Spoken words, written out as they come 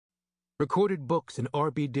Recorded books in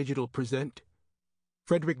RB Digital present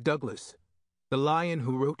Frederick Douglass, The Lion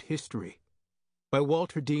Who Wrote History, by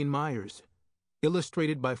Walter Dean Myers,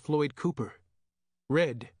 illustrated by Floyd Cooper,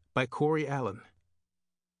 read by Corey Allen.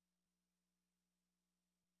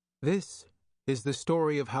 This is the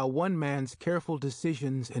story of how one man's careful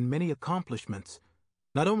decisions and many accomplishments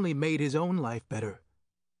not only made his own life better,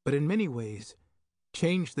 but in many ways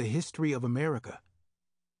changed the history of America.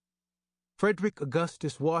 Frederick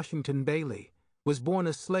Augustus Washington Bailey was born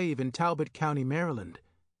a slave in Talbot County, Maryland,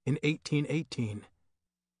 in 1818.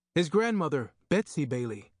 His grandmother, Betsy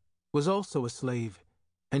Bailey, was also a slave,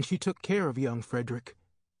 and she took care of young Frederick.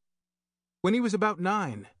 When he was about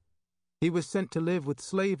 9, he was sent to live with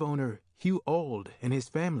slave owner Hugh Auld and his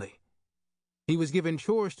family. He was given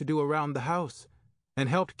chores to do around the house and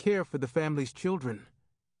helped care for the family's children.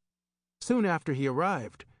 Soon after he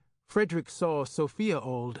arrived, Frederick saw Sophia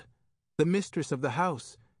Auld, the mistress of the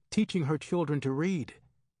house, teaching her children to read.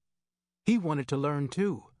 He wanted to learn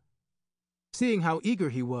too. Seeing how eager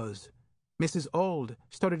he was, Mrs. Auld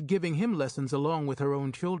started giving him lessons along with her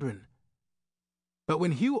own children. But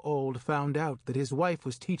when Hugh Auld found out that his wife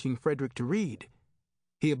was teaching Frederick to read,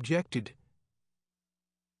 he objected.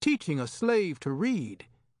 "Teaching a slave to read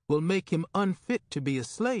will make him unfit to be a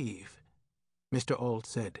slave," Mr. Auld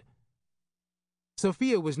said.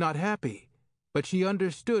 Sophia was not happy, but she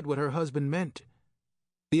understood what her husband meant.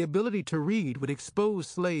 The ability to read would expose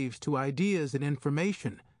slaves to ideas and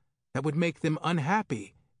information that would make them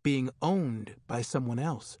unhappy being owned by someone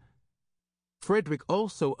else. Frederick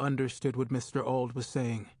also understood what Mr. Auld was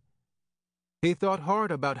saying. He thought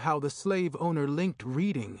hard about how the slave owner linked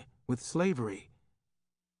reading with slavery.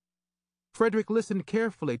 Frederick listened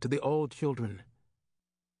carefully to the Auld children.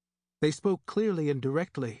 They spoke clearly and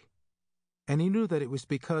directly, and he knew that it was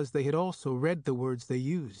because they had also read the words they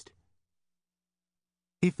used.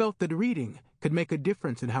 He felt that reading could make a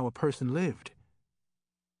difference in how a person lived.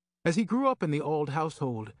 As he grew up in the Auld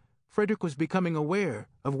household, Frederick was becoming aware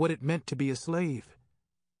of what it meant to be a slave.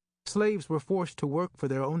 Slaves were forced to work for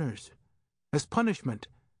their owners. As punishment,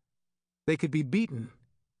 they could be beaten,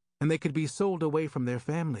 and they could be sold away from their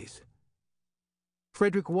families.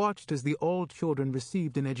 Frederick watched as the Auld children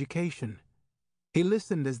received an education. He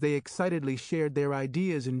listened as they excitedly shared their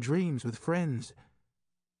ideas and dreams with friends.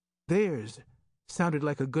 Theirs sounded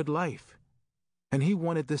like a good life, and he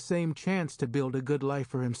wanted the same chance to build a good life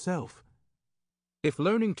for himself. If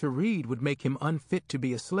learning to read would make him unfit to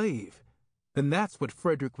be a slave, then that's what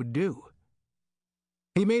Frederick would do.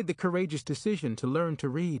 He made the courageous decision to learn to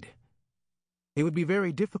read. It would be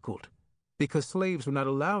very difficult, because slaves were not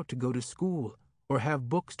allowed to go to school or have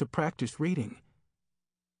books to practice reading.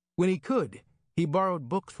 When he could, he borrowed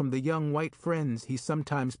books from the young white friends he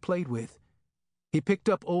sometimes played with. He picked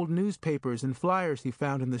up old newspapers and flyers he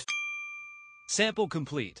found in the Sample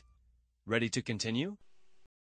complete. Ready to continue?